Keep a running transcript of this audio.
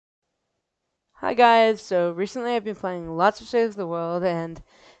Hi guys, so recently I've been playing lots of Save the World, and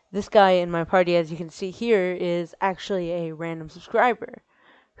this guy in my party, as you can see here, is actually a random subscriber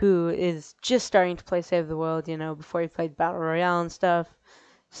who is just starting to play Save the World, before he played Battle Royale and stuff.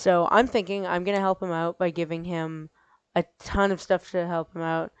 So I'm thinking I'm going to help him out by giving him a ton of stuff to help him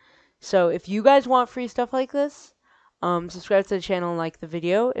out. So if you guys want free stuff like this, subscribe to the channel and like the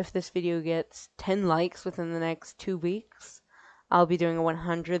video. If this video gets 10 likes within the next 2 weeks, I'll be doing a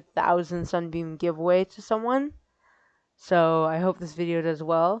 100,000 sunbeam giveaway to someone. So I hope this video does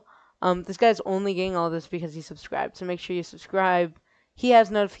well. This guy's only getting all this because he subscribed, so make sure you subscribe. He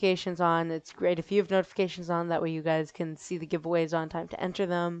has notifications on. It's great if you have notifications on. That way you guys can see the giveaways on time to enter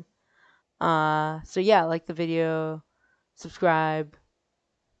them. So yeah, like the video, subscribe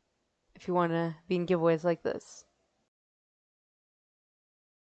if you want to be in giveaways like this.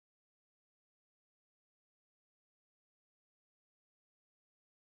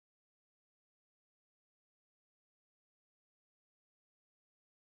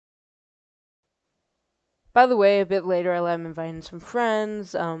 By the way, a bit later I let him invite in some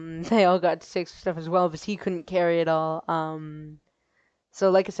friends. They all got to take some stuff as well, but he couldn't carry it all.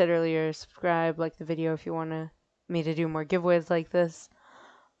 So like I said earlier, subscribe, like the video if you want me to do more giveaways like this.